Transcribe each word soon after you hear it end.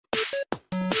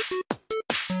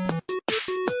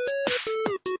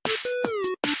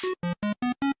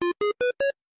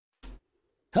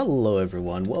Hello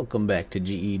everyone, welcome back to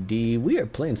GED. We are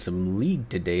playing some League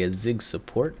today as Ziggs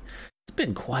support. It's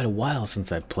been quite a while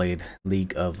since I played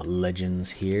League of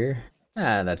Legends here.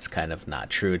 That's kind of not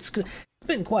true. It's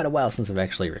been quite a while since I've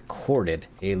actually recorded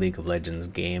a League of Legends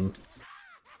game.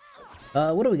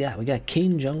 What do we got? We got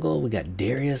Kane jungle, we got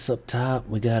Darius up top,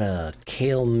 we got a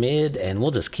Kale mid, and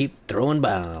we'll just keep throwing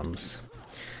bombs.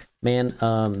 Man,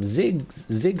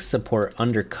 Ziggs support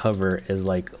undercover is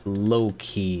like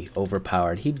low-key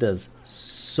overpowered. He does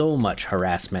so much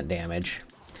harassment damage.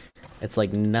 It's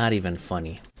like not even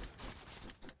funny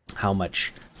how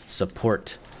much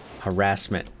support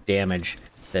harassment damage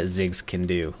that Ziggs can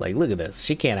do. Like, look at this.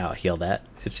 She can't out-heal that.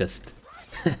 It's just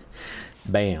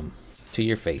bam, to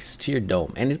your face, to your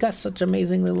dome. And he's got such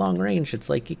amazingly long range. It's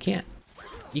like you can't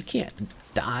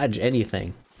dodge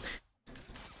anything.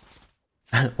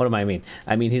 What do I mean?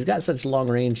 I mean, he's got such long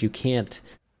range, you can't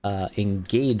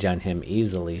engage on him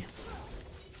easily.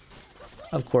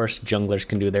 Of course, junglers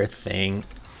can do their thing.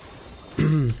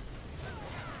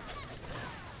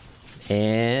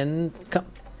 And come,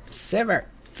 Sivir,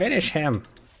 finish him.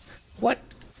 What?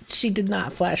 She did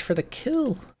not flash for the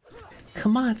kill.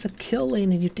 Come on, it's a kill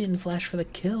lane and you didn't flash for the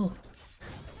kill.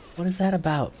 What is that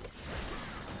about?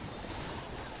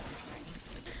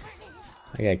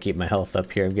 I gotta keep my health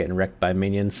up here. I'm getting wrecked by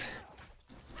minions.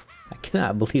 I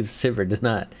cannot believe Sivir did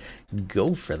not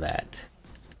go for that.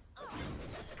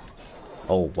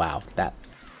 Oh wow, that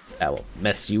will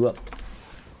mess you up.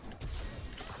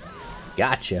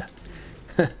 Gotcha.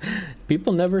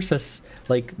 People never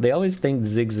like, they always think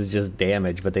Ziggs is just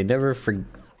damage, but they never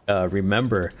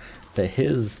remember that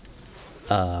his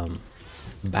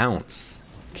bounce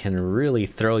can really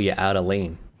throw you out of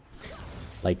lane.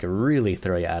 Like, really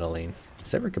throw you out of lane.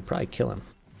 Sivir could probably kill him.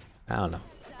 I don't know.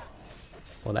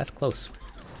 Well, that's close.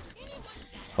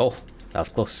 Oh, that was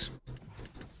close.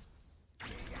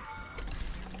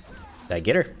 Did I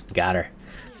get her? Got her.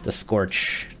 The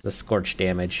scorch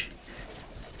damage.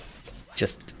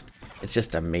 It's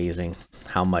just amazing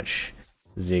how much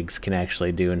Ziggs can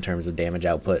actually do in terms of damage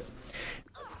output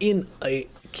in a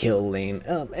kill lane.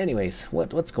 Anyways,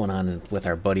 what's going on with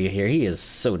our buddy here? He is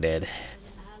so dead.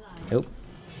 Nope.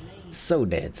 So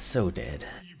dead, so dead.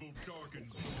 I'm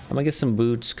gonna get some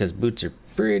boots, because boots are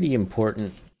pretty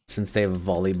important since they have a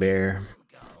volley bear.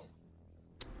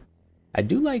 I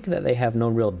do like that they have no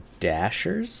real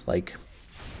dashers. Like,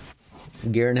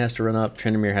 Garen has to run up,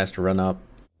 Tryndamere has to run up,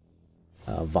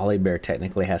 volley bear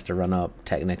technically has to run up,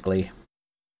 technically.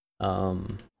 Yeah,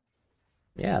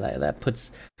 that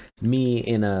puts me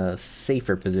in a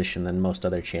safer position than most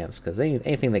other champs, because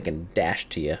anything that can dash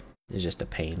to you is just a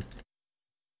pain.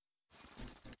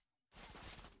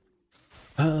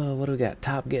 Oh, what do we got?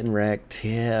 Top getting wrecked.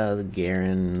 Yeah, the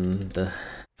Garen.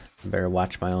 Better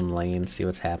watch my own lane, see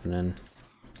what's happening.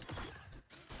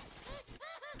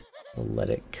 We'll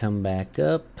let it come back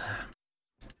up.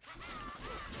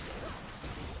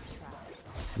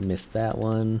 Missed that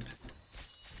one.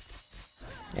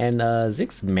 And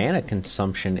Ziggs' mana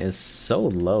consumption is so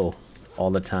low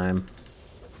all the time.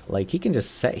 Like, he can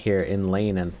just sit here in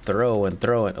lane and throw and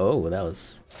throw it. Oh, that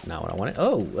was not what I wanted.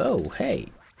 Oh, hey.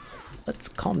 Let's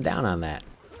calm down on that.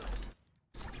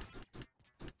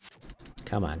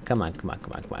 Come on, come on, come on,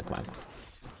 come on, come on, come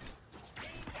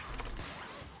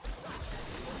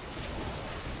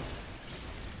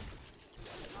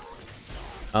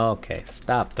on. Okay,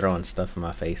 stop throwing stuff in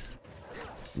my face.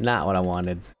 Not what I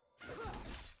wanted.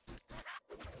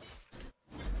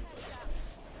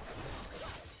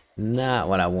 Not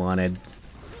what I wanted.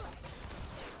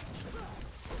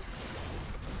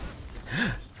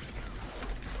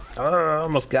 Oh,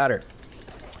 almost got her.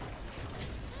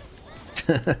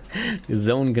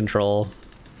 Zone control.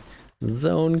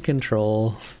 Zone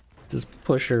control. Just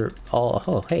push her all.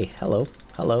 Oh, hey, hello.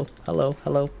 Hello, hello,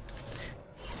 hello.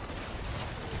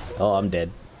 Oh, I'm dead.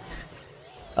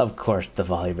 Of course the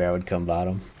volley bear would come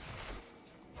bottom.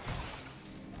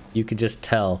 You could just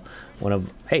tell one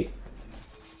of. Hey,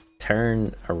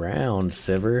 turn around,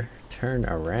 Sivir. Turn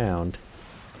around.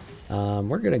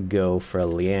 We're gonna go for a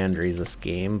Leandries this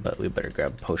game, but we better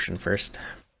grab a potion first.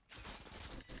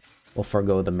 We'll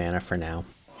forego the mana for now.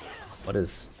 What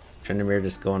is Tryndamere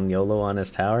just going YOLO on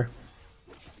his tower?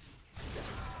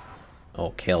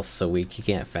 Oh, Kale's so weak, he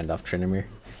can't fend off Tryndamere.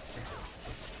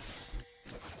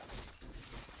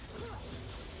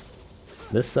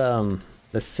 This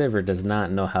Sivir does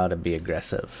not know how to be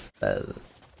aggressive.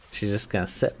 She's just gonna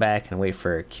sit back and wait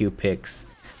for her Q picks,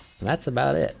 and that's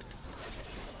about it.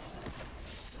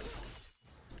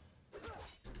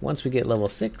 Once we get level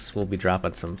 6, we'll be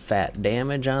dropping some fat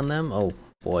damage on them. Oh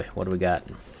boy, what do we got?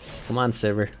 Come on,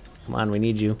 Sivir. Come on, we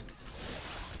need you.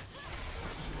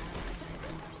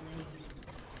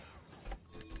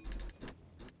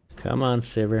 Come on,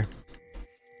 Sivir.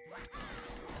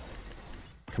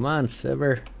 Come on,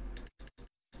 Sivir.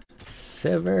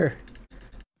 Sivir.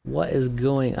 What is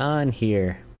going on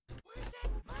here?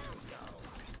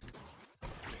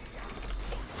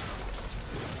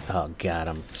 Oh god,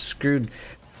 I'm screwed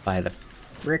by the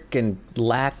frickin'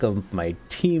 lack of my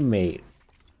teammate.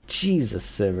 Jesus,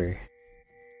 Sivir.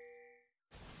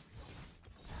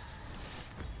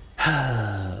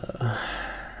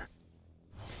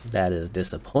 That is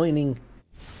disappointing.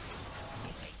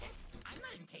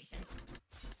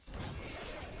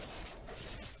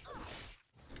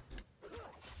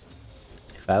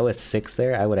 If I was 6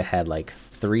 there, I would have had like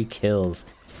 3 kills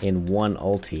in one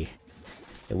ulti.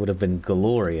 It would have been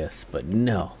glorious, but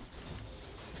no.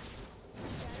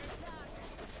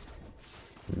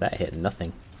 That hit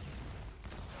nothing.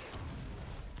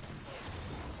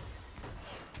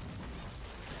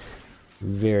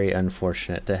 Very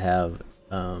unfortunate to have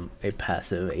a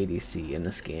passive ADC in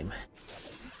this game.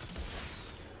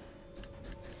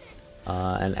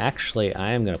 And actually,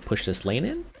 I am going to push this lane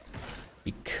in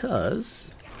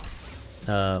because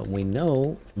we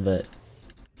know that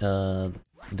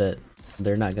that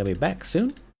they're not going to be back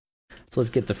soon. So let's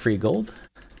get the free gold.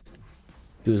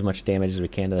 Do as much damage as we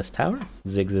can to this tower.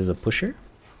 Ziggs is a pusher.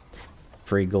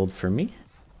 Free gold for me.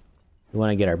 We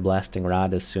want to get our blasting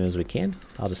rod as soon as we can.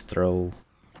 I'll just throw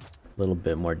a little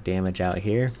bit more damage out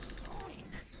here.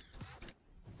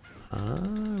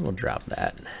 We'll drop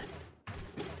that.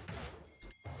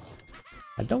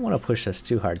 I don't want to push this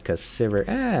too hard because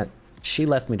Sivir, she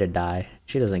left me to die.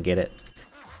 She doesn't get it.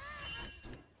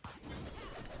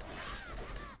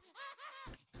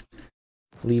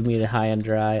 Leave me to high and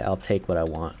dry. I'll take what I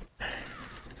want.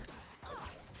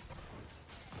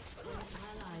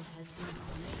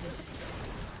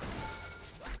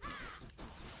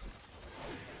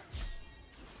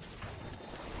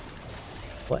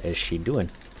 What is she doing?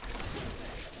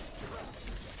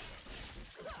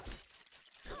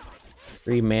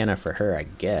 Free mana for her, I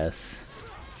guess.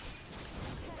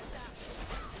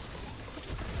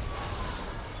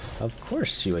 Of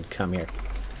course she would come here.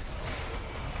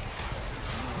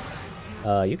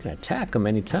 You can attack them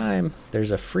anytime.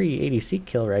 There's a free ADC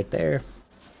kill right there.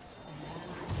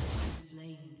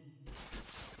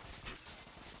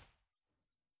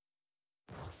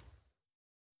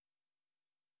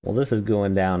 Well, this is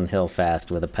going downhill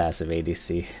fast with a passive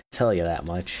ADC. Tell you that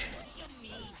much.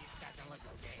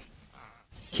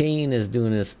 Kane is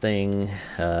doing his thing.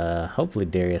 Hopefully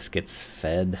Darius gets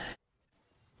fed.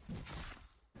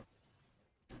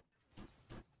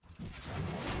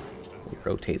 We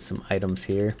rotate some items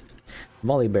here.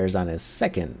 Volibear's on his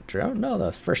second. Oh no,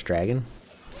 the first dragon.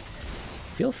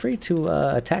 Feel free to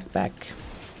attack back.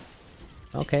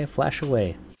 Okay, flash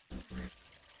away.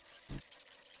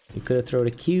 You could have thrown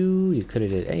a Q, you could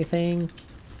have did anything.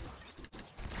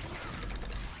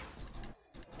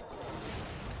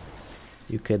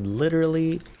 You could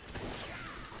literally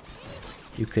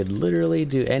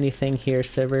do anything here,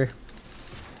 Sivir.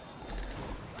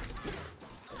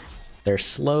 They're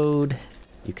slowed.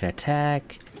 You can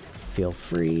attack. Feel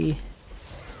free.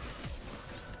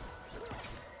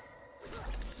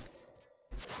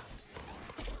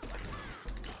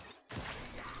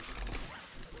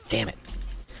 Damn it.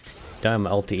 Don't have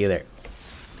my ulti either.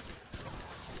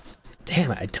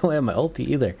 Damn it, I don't have my ulti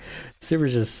either.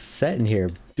 Sivir's just sitting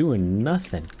here doing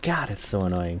nothing. God, it's so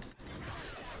annoying.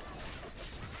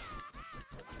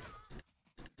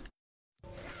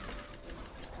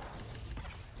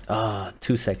 Ah,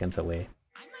 2 seconds away.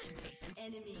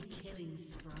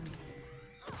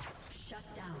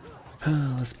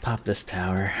 Let's pop this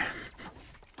tower.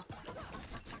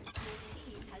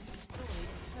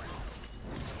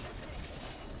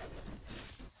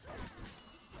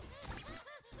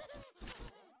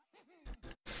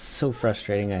 So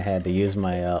frustrating I had to use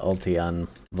my ulti on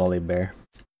Volibear.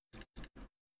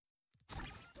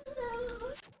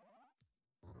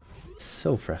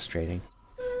 So frustrating.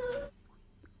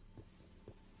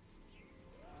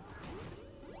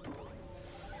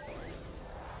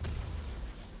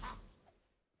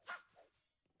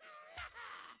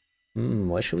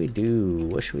 What should we do?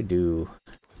 What should we do?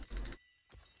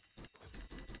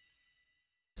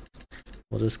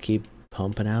 We'll just keep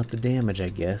pumping out the damage, I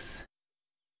guess.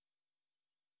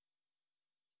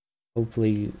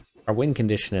 Hopefully, our win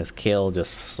condition is Kale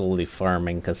just slowly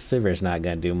farming, because Sivir's not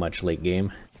going to do much late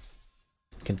game.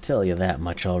 I can tell you that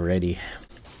much already.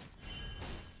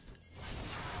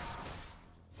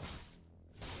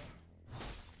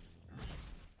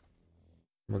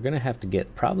 We're going to have to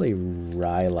get probably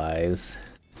Rylai's.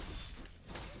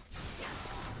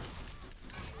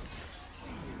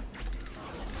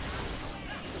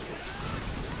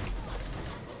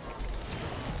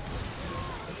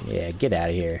 Yeah, get out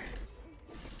of here.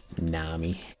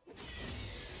 Nami.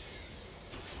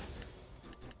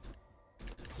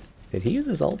 Did he use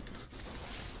his ult?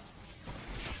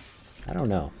 I don't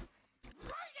know.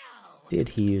 Did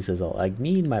he use his ult? I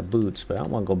need my boots, but I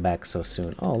don't want to go back so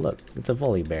soon. Oh, look, it's a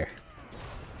volley bear.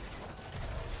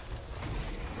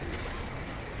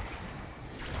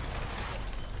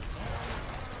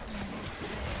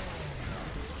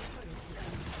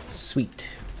 Sweet.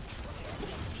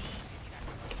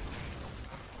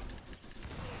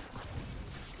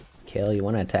 Kale, you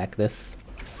want to attack this?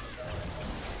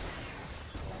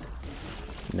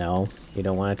 No, you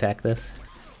don't want to attack this?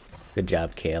 Good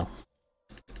job, Kale.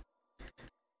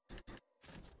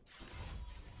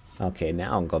 Okay,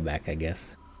 now I'll go back, I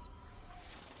guess.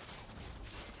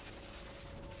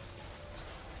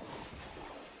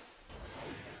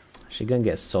 Is she gonna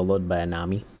get soloed by a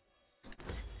Nami?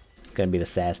 It's gonna be the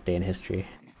saddest day in history.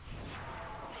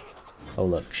 Oh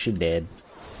look, she dead.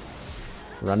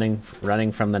 Running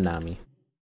from the Nami.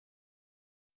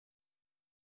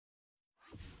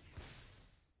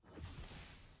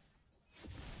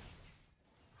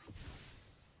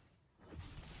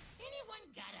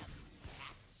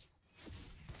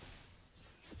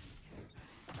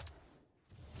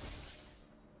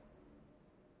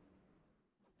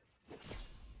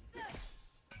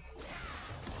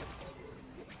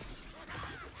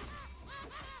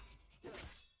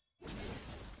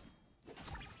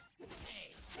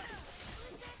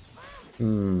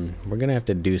 We're gonna have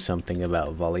to do something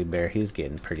about Volley Bear. He's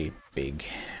getting pretty big,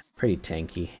 pretty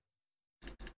tanky.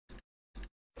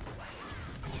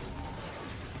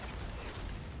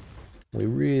 We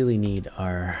really need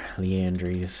our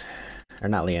Leandries, or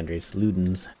not Leandries,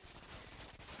 Ludens.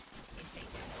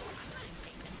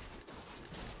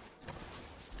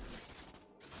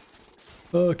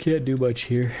 Oh, can't do much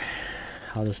here.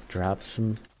 I'll just drop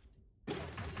some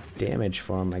damage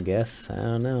for him, I guess. I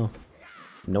don't know.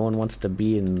 No one wants to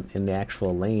be in the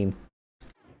actual lane.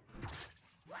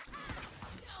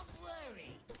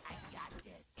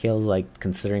 Kale's like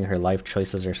considering her life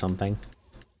choices or something.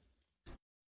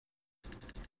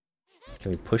 Can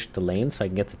we push the lane so I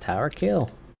can get the tower kill?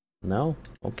 No?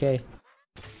 Okay.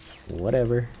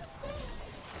 Whatever.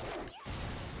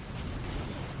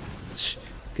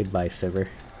 Goodbye, Sivir.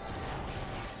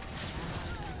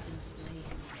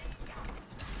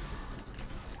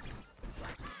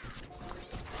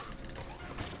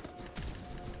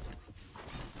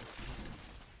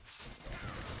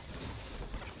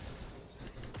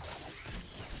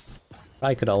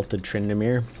 I could ulted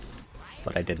Tryndamere,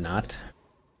 but I did not.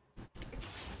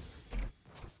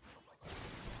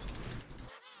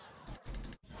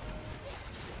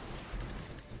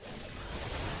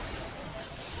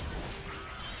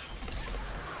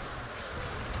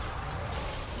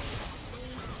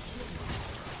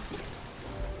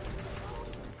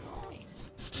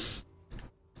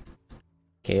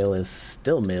 Kale is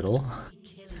still middle.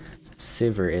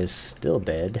 Sivir is still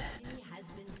dead.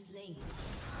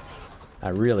 I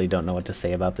really don't know what to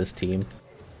say about this team.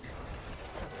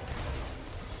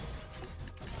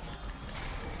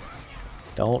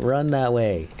 Don't run that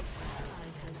way.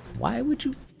 Why would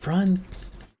you run?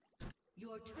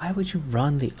 Why would you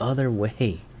run the other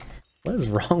way? What is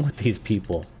wrong with these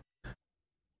people?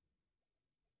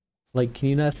 Like, can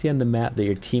you not see on the map that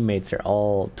your teammates are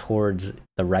all towards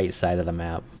the right side of the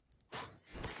map?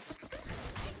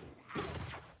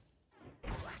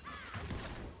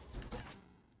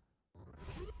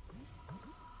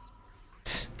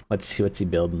 What's he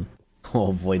building?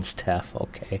 Oh, Void Staff,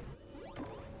 okay.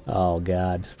 Oh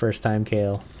god, first time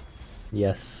Kale.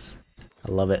 Yes,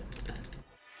 I love it.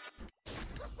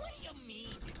 What do you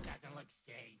mean it doesn't look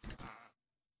safe, huh?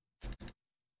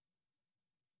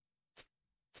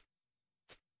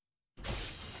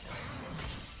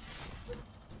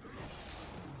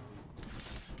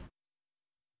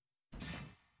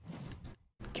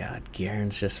 God,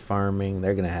 Garen's just farming.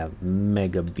 They're gonna have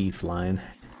mega beef line.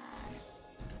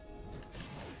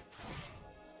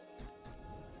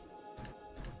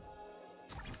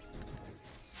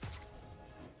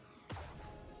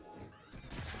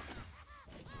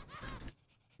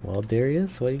 Well,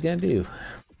 Darius, what are you gonna do?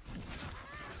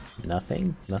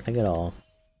 Nothing? Nothing at all.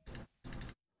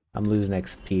 I'm losing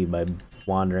XP by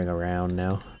wandering around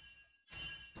now.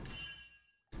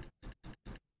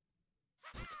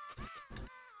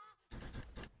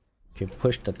 Can you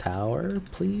push the tower,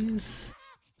 please?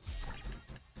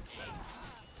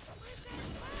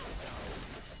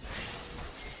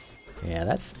 Yeah,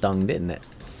 that stung, didn't it?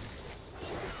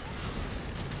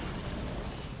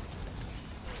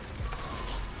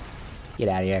 Get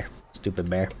out of here,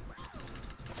 stupid bear.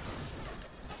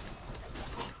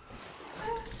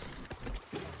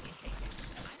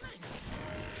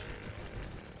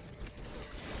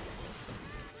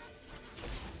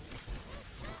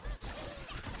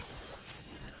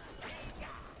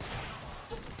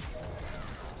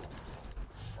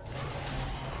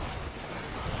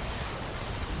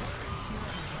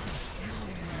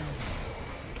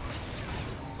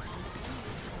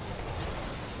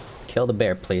 Kill the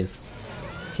bear, please.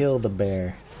 Kill the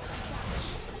bear.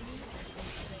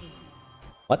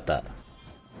 What the?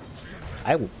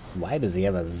 Why does he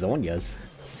have a Zonia's?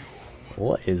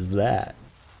 What is that?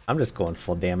 I'm just going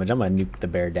full damage. I'm gonna nuke the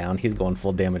bear down. He's going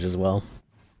full damage as well.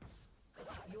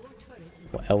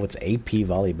 Oh, it's AP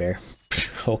volley bear.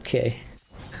 Okay.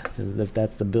 If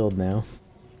that's the build now.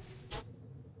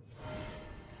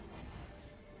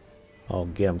 Oh,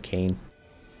 get him, Kane.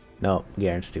 No,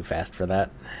 Garen's too fast for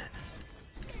that.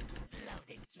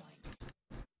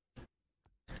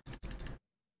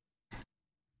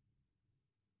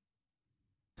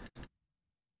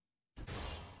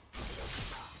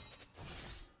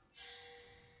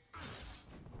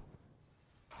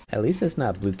 At least it's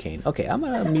not Blue Cane. Okay, I'm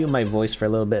gonna mute my voice for a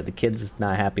little bit. The kid's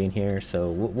not happy in here, so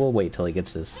we'll wait till he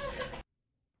gets this.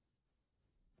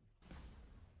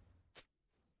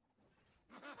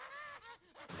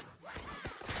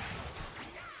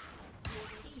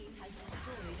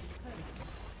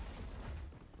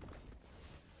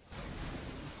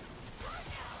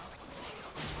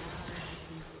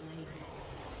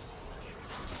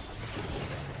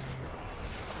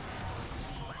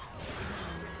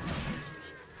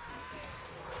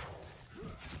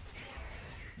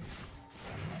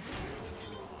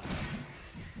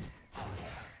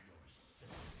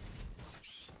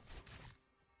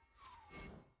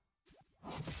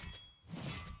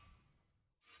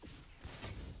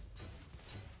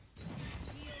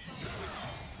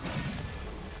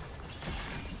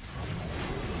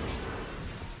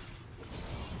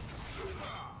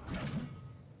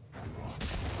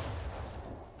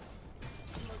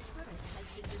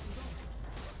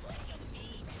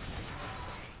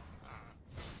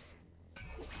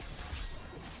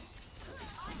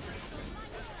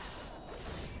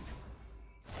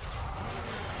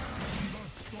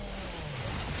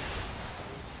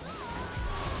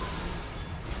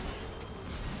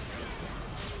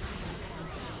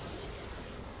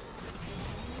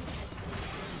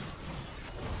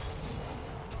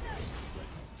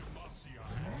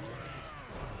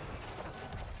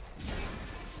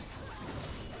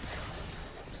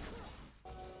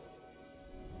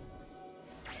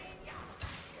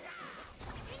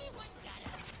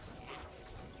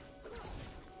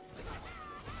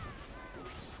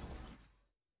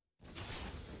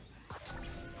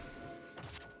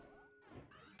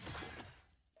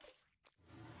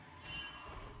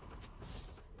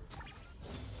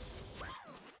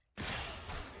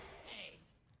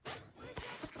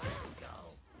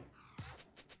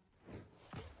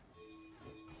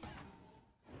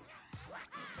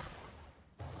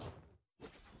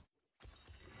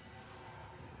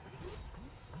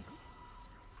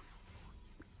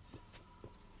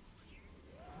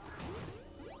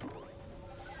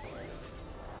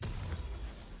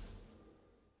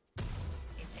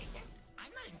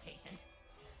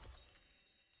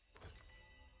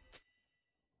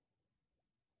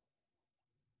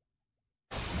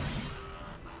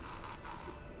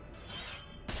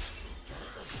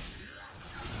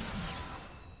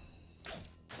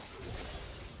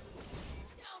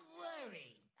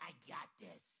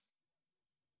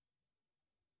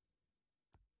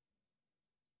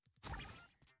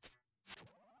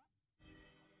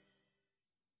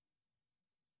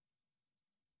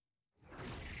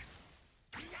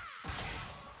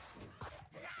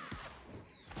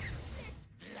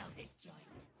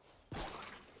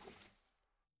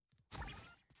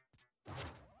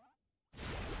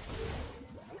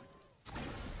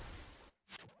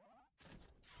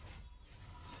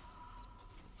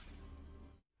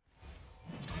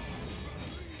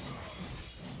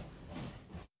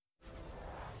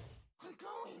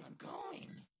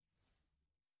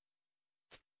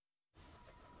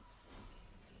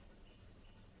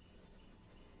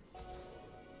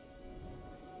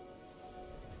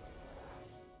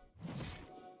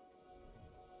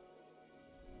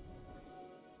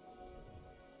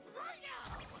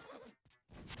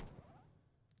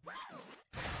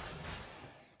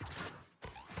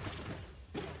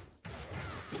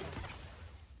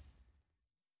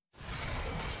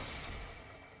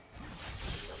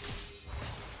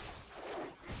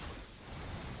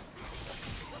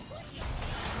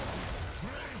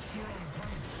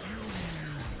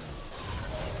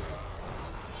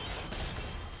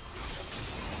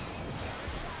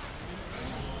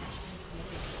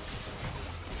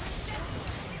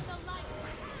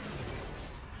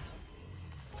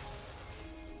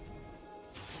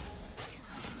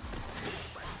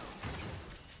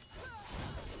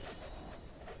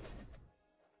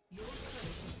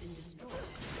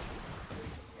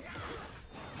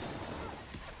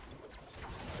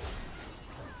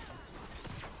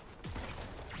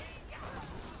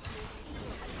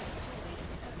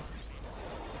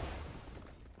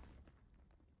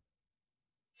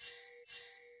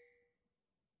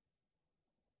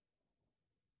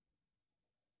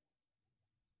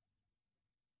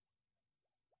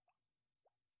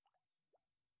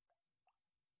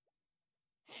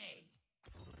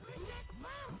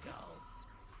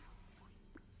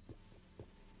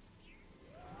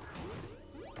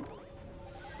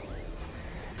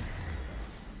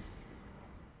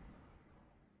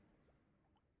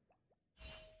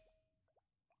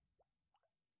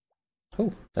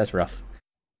 Oh, that's rough.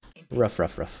 Rough,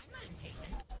 rough, rough. I'm not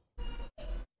impatient.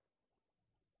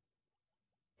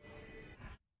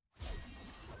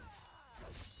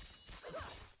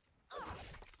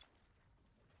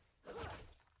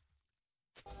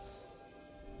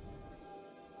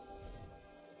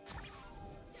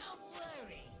 Don't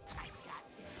worry, I've got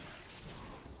this.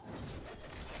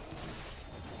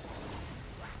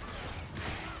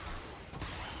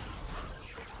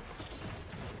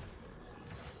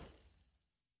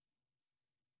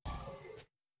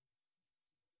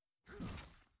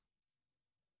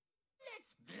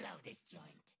 Let's blow this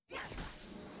joint.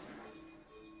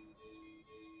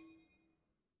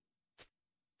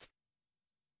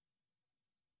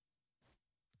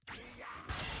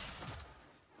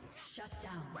 Shut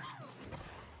down.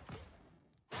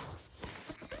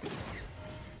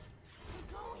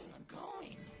 I'm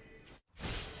going.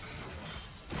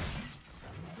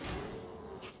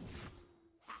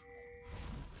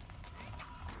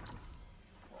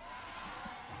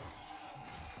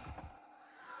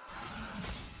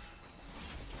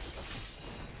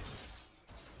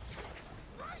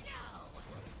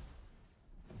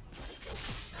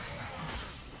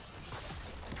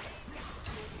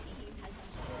 Team has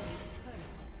destroyed a turret.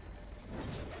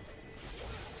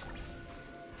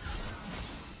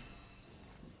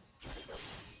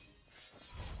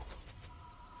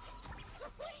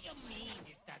 What do you mean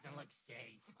this doesn't look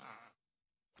safe, huh?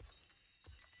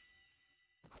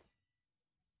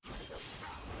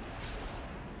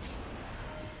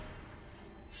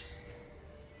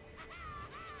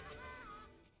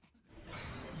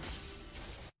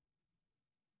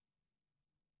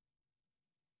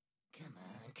 Come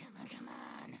on, come on, come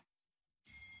on.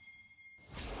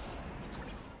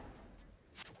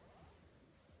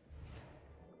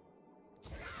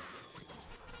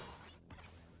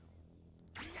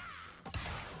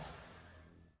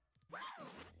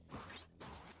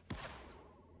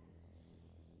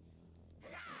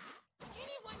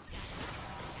 Anyone got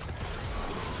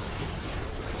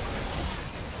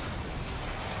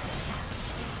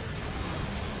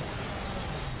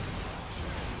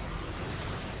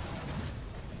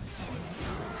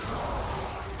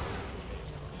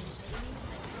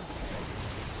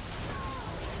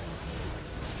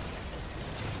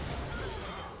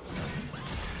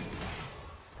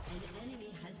An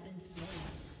enemy has been slain.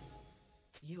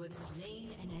 You have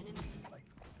slain an enemy.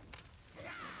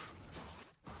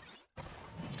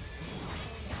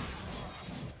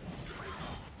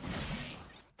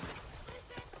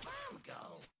 bomb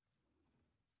go?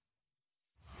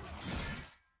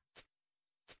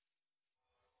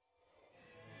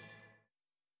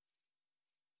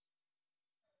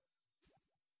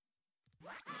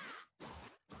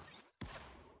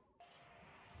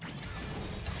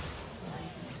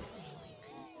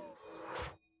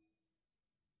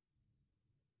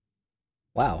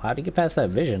 Wow, how'd he get past that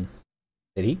vision?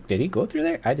 Did he go through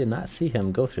there? I did not see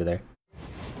him go through there.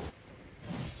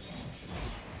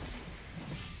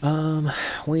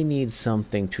 We need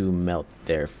something to melt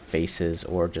their faces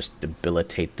or just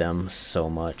debilitate them so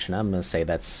much. And I'm gonna say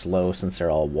that's slow since they're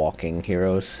all walking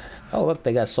heroes. Oh, look,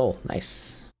 they got soul.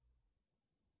 Nice.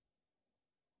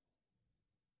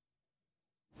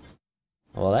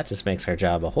 Well, that just makes our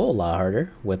job a whole lot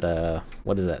harder with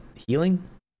what is that? Healing?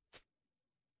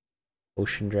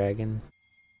 Ocean Dragon.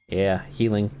 Yeah,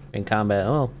 healing in combat.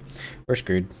 Oh, we're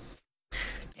screwed.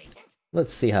 Patient?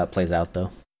 Let's see how it plays out,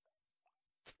 though.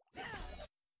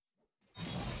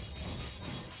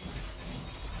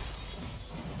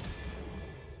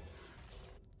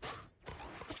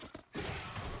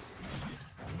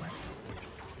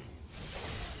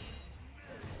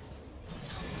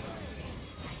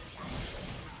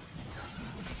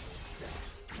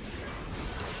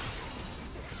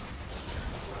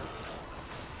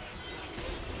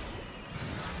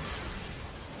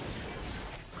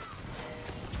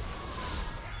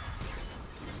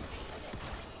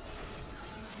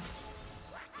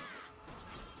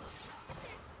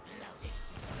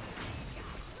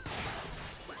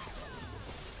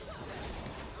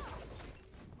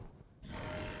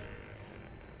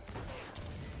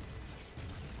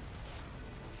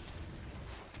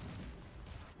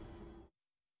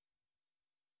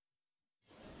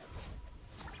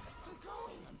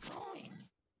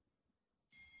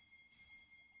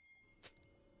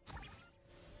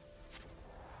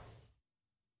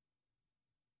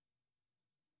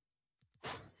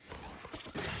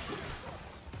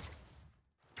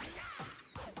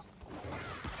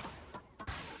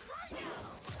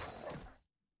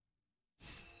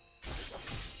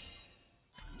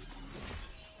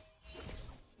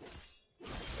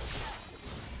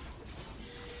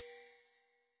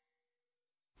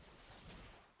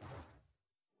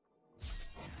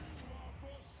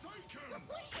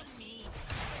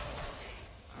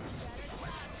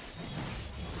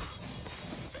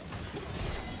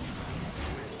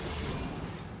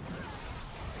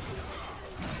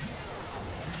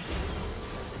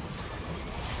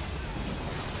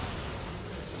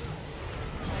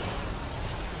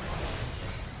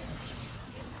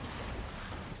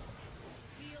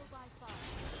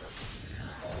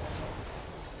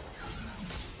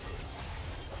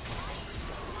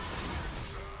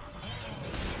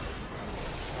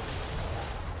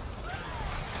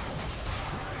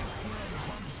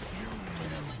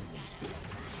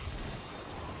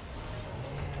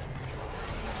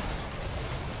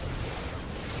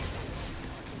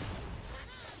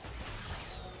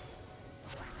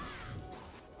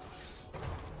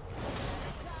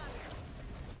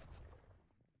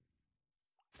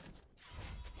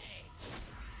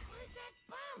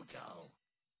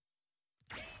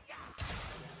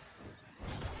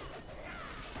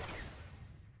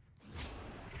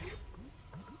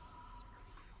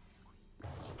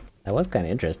 That was kind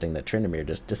of interesting that Tryndamere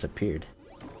just disappeared.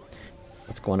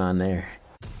 What's going on there?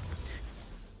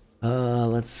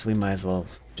 We might as well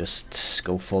just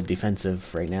go full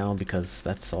defensive right now because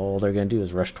that's all they're gonna do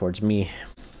is rush towards me.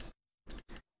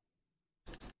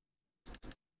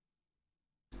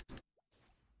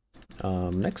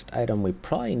 Next item we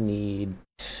probably need,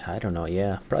 I don't know,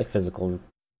 yeah, probably physical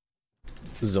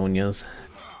Zonias.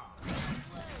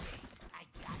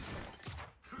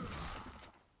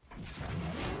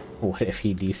 What if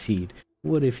he DC'd?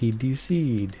 What if he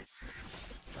DC'd?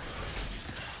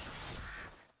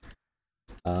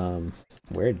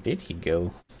 Where did he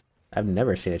go? I've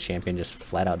never seen a champion just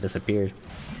flat out disappear.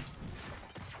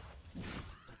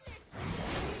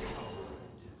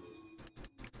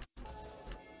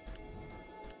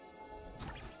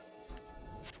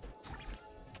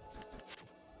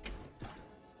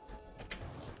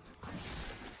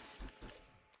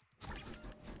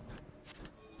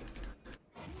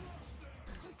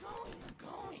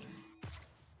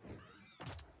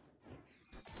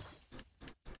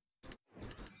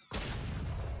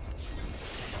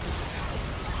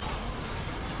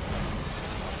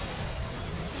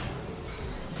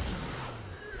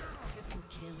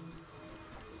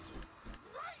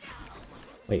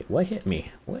 Wait, what hit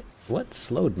me? What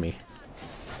slowed me?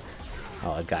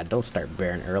 Oh god, don't start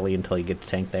Baron early until you get the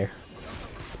tank there.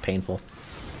 It's painful.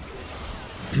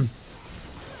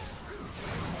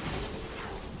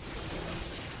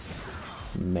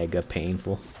 Mega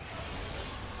painful.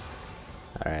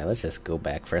 Alright, let's just go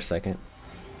back for a second.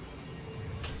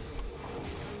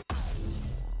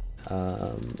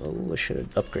 Oh, I should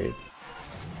have upgraded.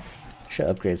 Should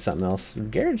upgrade something else.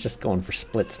 Garrett's just going for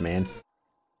splits, man.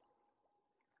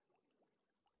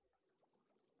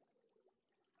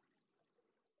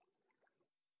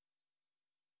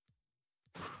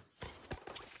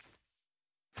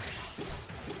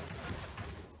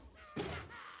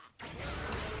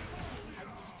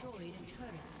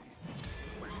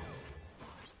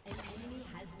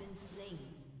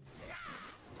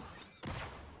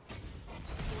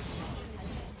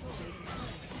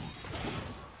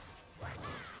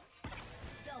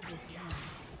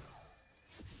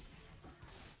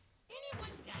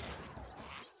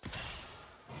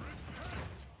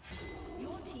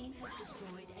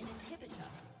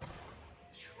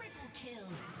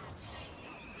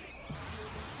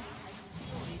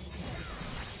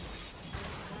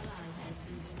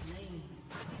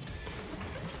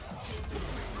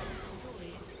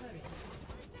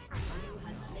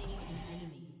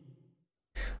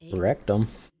 Wrecked him.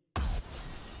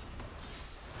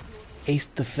 Ace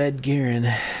the Fed Garen.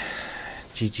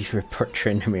 GG report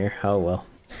Tryndamere. Oh well.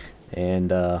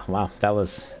 And wow, that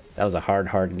was a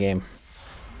hard game.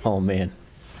 Oh man.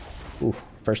 Ooh,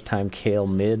 first time Kale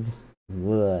mid.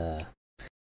 Ugh.